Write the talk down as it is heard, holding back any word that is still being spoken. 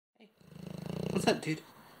What's up, dude?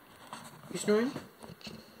 You snoring?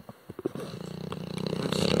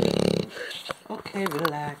 Okay,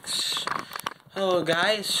 relax. Hello,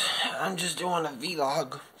 guys. I'm just doing a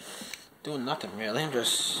vlog. Doing nothing really. I'm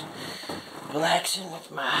just relaxing with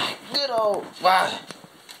my good old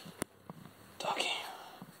doggy.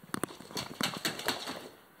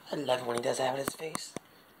 I love it when he does that with his face.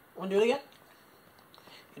 Wanna do it again?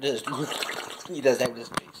 He does. He does that with his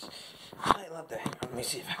face. I love that. Let me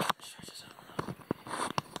see if I can stretch this out.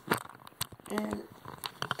 And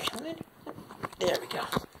can I do that? There we go.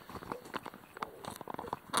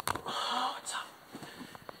 Oh, what's up?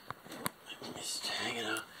 I'm just hanging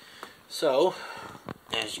out. So,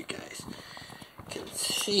 as you guys can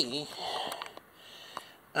see,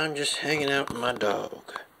 I'm just hanging out with my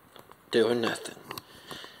dog, doing nothing.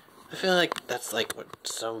 I feel like that's like what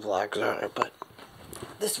some vlogs are, but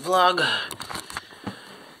this vlog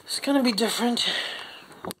is gonna be different.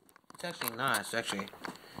 It's actually not. It's actually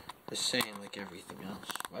the same like everything else.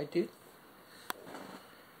 Right, dude?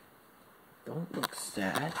 Don't look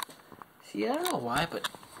sad. See, I don't know why, but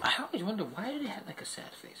I always wonder why do they have like a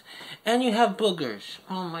sad face? And you have boogers.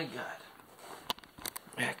 Oh my god.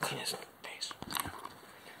 Yeah, clean his face.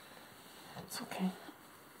 It's okay.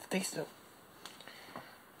 Stay still.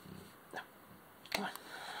 No. Come on.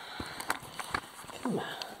 Come on.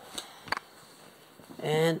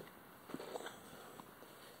 And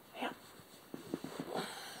yeah.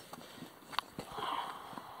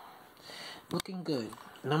 Looking good.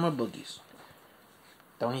 No more boogies.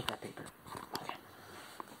 Don't eat that paper. Okay.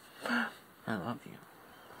 I love you.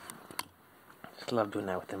 Just love doing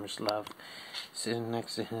that with him. Just love sitting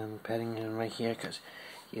next to him, petting him right here, because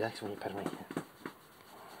he likes when you pet him right here.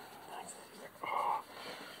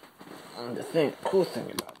 And the cool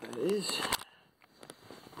thing about that is,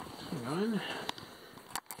 hang on.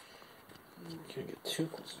 You can't get too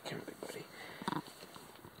close to the camera, big buddy.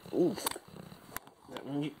 Ooh.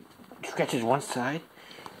 When you scratches one side,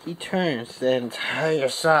 he turns the entire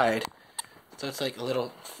side. So it's like a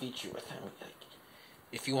little feature with him. Like,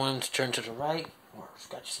 if you want him to turn to the right, or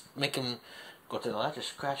scratch, make him go to the left, just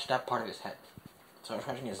scratch that part of his head. So I'm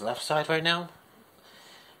scratching his left side right now.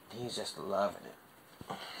 And he's just loving it.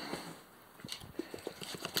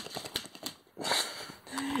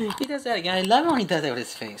 He does that again. I love it when he does that with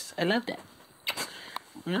his face. I love that.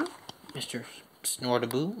 You know? Mr.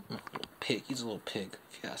 Snortaboo. Pig. He's a little pig,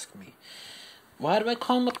 if you ask me. Why do I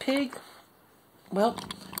call him a pig? Well,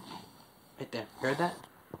 right there. Heard that?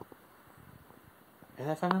 Heard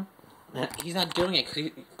that from him? Nah, he's not doing it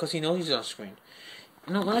because he knows he's on screen.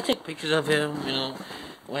 You know, when I take pictures of him, you know,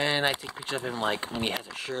 when I take pictures of him, like, when he has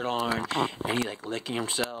a shirt on, and he's, like, licking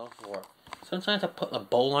himself, or sometimes I put a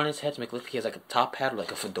bowl on his head to make it look like he has, like, a top hat or,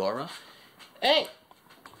 like, a fedora. Hey!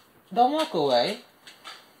 Don't walk away.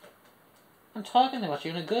 I'm talking about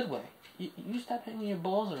you in a good way. You stop hanging your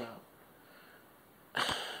balls around.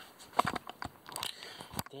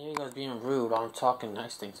 There he goes being rude while I'm talking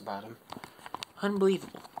nice things about him.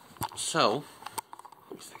 Unbelievable. So,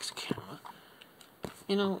 let me fix the camera.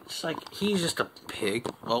 You know, it's like, he's just a pig.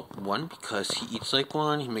 Well, one, because he eats like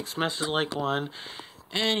one, he makes messes like one,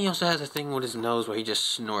 and he also has a thing with his nose where he just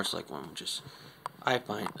snorts like one, which is, I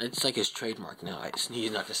find, it's like his trademark now.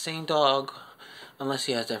 He's not the same dog, unless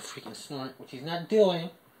he has that freaking snort, which he's not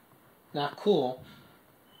doing. Not cool.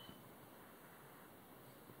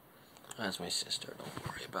 That's my sister, don't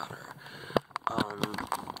worry about her.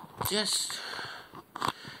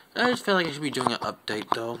 I just feel like I should be doing an update,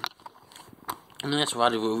 though. I mean, that's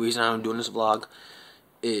probably the reason I'm doing this vlog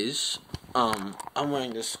is, I'm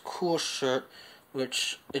wearing this cool shirt,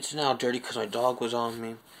 which it's now dirty because my dog was on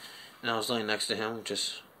me, and I was laying next to him, which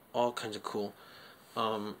is all kinds of cool.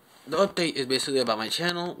 The update is basically about my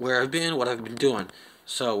channel, where I've been, what I've been doing.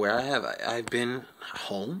 So, where I've been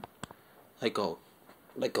home, like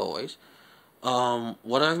always.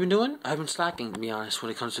 What I've been doing? I've been slacking, to be honest,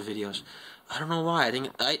 when it comes to videos. I don't know why.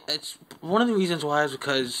 It's one of the reasons why is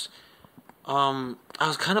because, I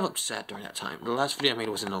was kind of upset during that time. The last video I made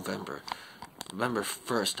was in November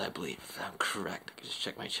 1st, I believe, if I'm correct. I can just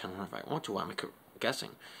check my channel if I want to. Why am I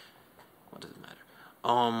guessing? What does it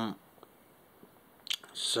matter?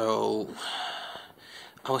 So,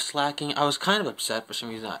 I was slacking. I was kind of upset for some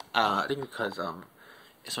reason. I think because,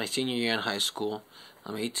 it's my senior year in high school.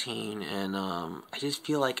 I'm 18, and, I just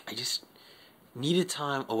feel like I just needed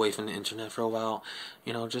time away from the internet for a while.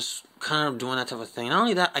 You know, just kind of doing that type of thing. Not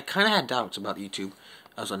only that, I kind of had doubts about YouTube.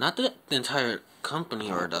 I was like, not the entire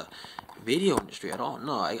company or the video industry at all.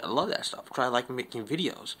 No, I love that stuff. I like making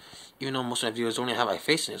videos. Even though most of my videos don't even have my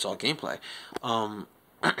face in it, it's all gameplay.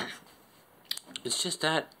 It's just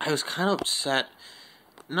that I was kind of upset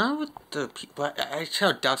not with the people. I just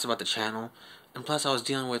had doubts about the channel, and plus I was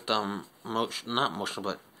dealing with not emotional,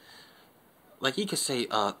 but like you could say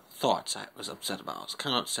thoughts. I was upset about. I was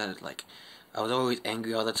kind of upset. Like I was always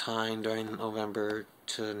angry all the time during November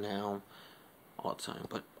to now, all the time.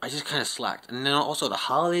 But I just kind of slacked, and then also the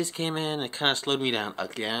holidays came in. It kind of slowed me down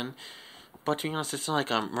again. But to be honest, it's not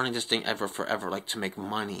like I'm running this thing forever, like to make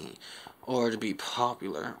money or to be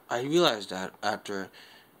popular. I realized that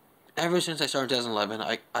ever since I started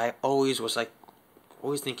 2011, I always was like,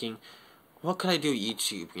 always thinking, what can I do with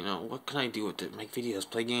YouTube, you know? What can I do with it? Make videos,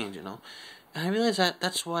 play games, you know? And I realized that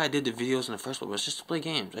that's why I did the videos in the first place, was just to play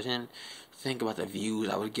games. I didn't think about the views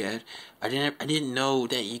I would get. I didn't know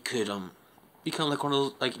that you could, become like one of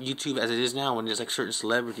those, like YouTube as it is now, when there's like certain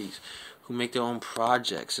celebrities who make their own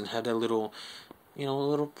projects and have their little,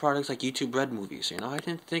 little projects like YouTube Red movies, you know? I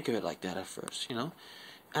didn't think of it like that at first, you know?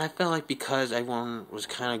 And I felt like because everyone was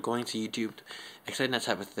kind of going to YouTube, exciting that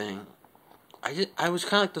type of thing, I was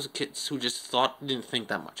kind of like those kids who just didn't think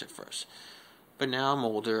that much at first. But now I'm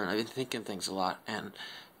older and I've been thinking things a lot, and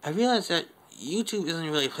I realized that YouTube isn't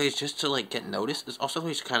really a place just to like get noticed. It's also a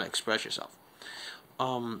place to kind of express yourself.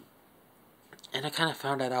 And I kind of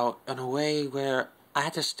found that out in a way where I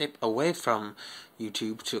had to step away from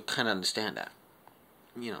YouTube to kind of understand that.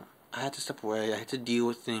 You know, I had to step away. I had to deal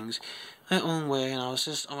with things my own way, and I was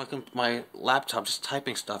just on my laptop just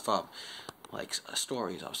typing stuff up, like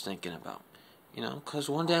stories I was thinking about. You know, because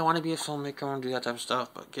one day I want to be a filmmaker, I want to do that type of stuff,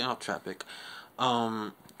 but getting off topic.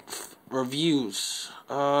 Reviews.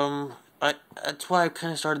 That's why I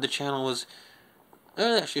kind of started the channel. It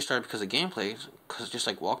actually started because of gameplay, because just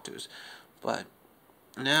like walkthroughs. But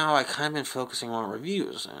now I kind of been focusing on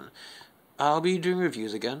reviews, and I'll be doing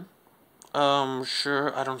reviews again.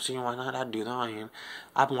 Sure, I don't see why not. I'd do that. I mean,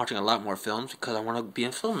 I've been watching a lot more films because I want to be a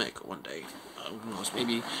filmmaker one day. Who knows?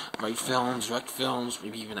 Maybe write films, direct films,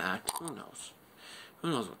 maybe even act. Who knows? Who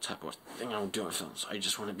knows what type of thing I would do in films? I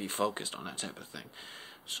just want to be focused on that type of thing.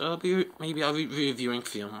 So maybe I'll be reviewing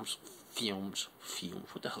films.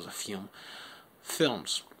 What the hell's a film?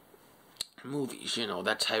 Films. Movies, you know,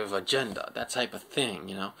 that type of agenda, that type of thing,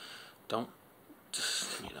 you know. Don't,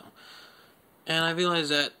 just, you know. And I realized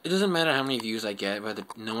that it doesn't matter how many views I get, whether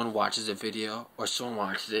no one watches the video or someone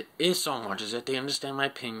watches it. If someone watches it, they understand my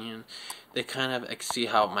opinion. They kind of see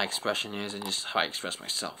how my expression is and just how I express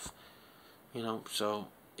myself. You know, so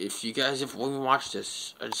if when we watch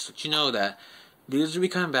this, I just let you know that videos will be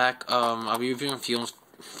coming back. I'll be reviewing films.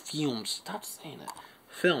 Stop saying that.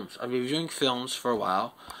 Films. I'll be reviewing films for a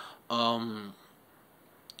while. I'll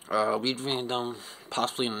be reviewing them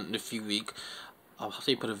possibly in a few weeks. I'll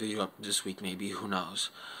probably put a video up this week, maybe. Who knows?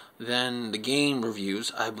 Then the game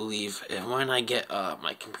reviews, I believe, and when I get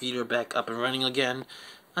my computer back up and running again,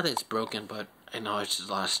 not that it's broken, but I know there's just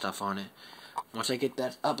a lot of stuff on it. Once I get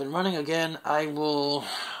that up and running again, I will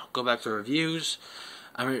go back to reviews.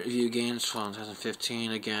 I'm going to review games from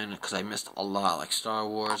 2015 again, because I missed a lot, like Star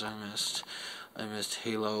Wars I missed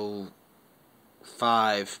Halo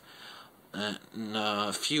 5, and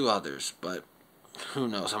a few others, but who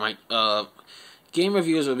knows, I might, game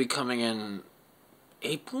reviews will be coming in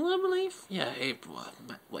April, I believe? Yeah, April,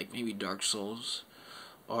 like maybe Dark Souls,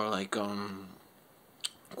 or like,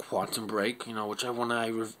 Quantum Break, you know, whichever one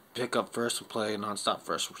I pick up first and play non-stop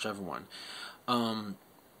first, whichever one.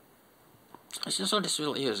 It's just what this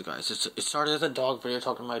really is, guys. It started as a dog video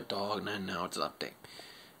talking about my dog, and then now it's an update.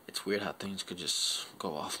 It's weird how things could just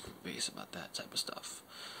go off base about that type of stuff.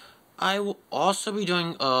 I will also be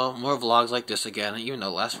doing more vlogs like this again, even though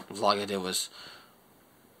the last vlog I did was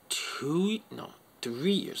 3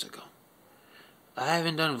 years ago. I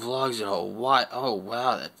haven't done vlogs in a while. Oh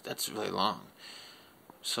wow, that's really long.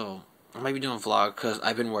 So I might be doing a vlog because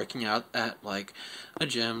I've been working out at like a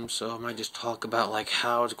gym, so I might just talk about like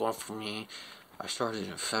how it's going for me. I started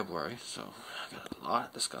in February, so I got a lot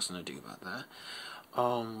of discussing to do about that.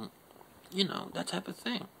 You know, that type of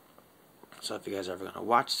thing. So if you guys are ever gonna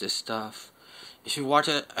watch this stuff, if you watch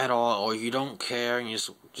it at all or you don't care and you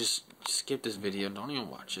just skip this video, don't even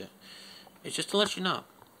watch it. It's just to let you know,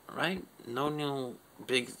 right? No new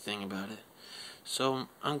big thing about it. So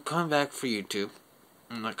I'm coming back for YouTube.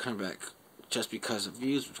 I'm not coming back just because of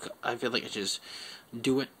views. I feel like I just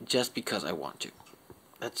do it just because I want to.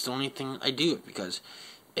 That's the only thing I do it because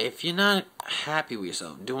if you're not happy with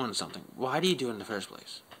yourself doing something, why do you do it in the first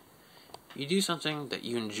place? You do something that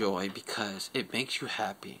you enjoy because it makes you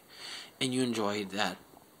happy and you enjoy that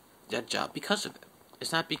job because of it.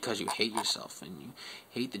 It's not because you hate yourself and you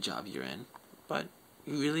hate the job you're in, but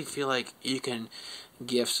you really feel like you can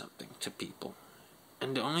give something to people.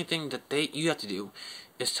 And the only thing that you have to do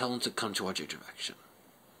is tell them to come towards your direction.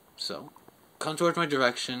 So, come towards my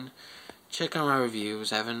direction. Check out my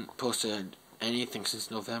reviews. I haven't posted anything since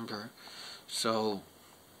November. So,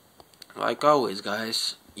 like always,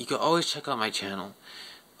 guys, you can always check out my channel.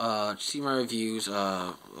 See my reviews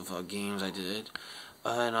of games I did.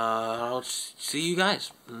 And I'll see you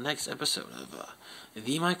guys in the next episode of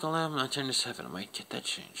The Michael M. 997. I might get that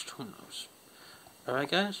changed. Who knows? Alright,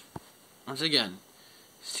 guys? Once again,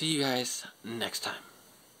 see you guys next time.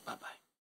 Bye-bye.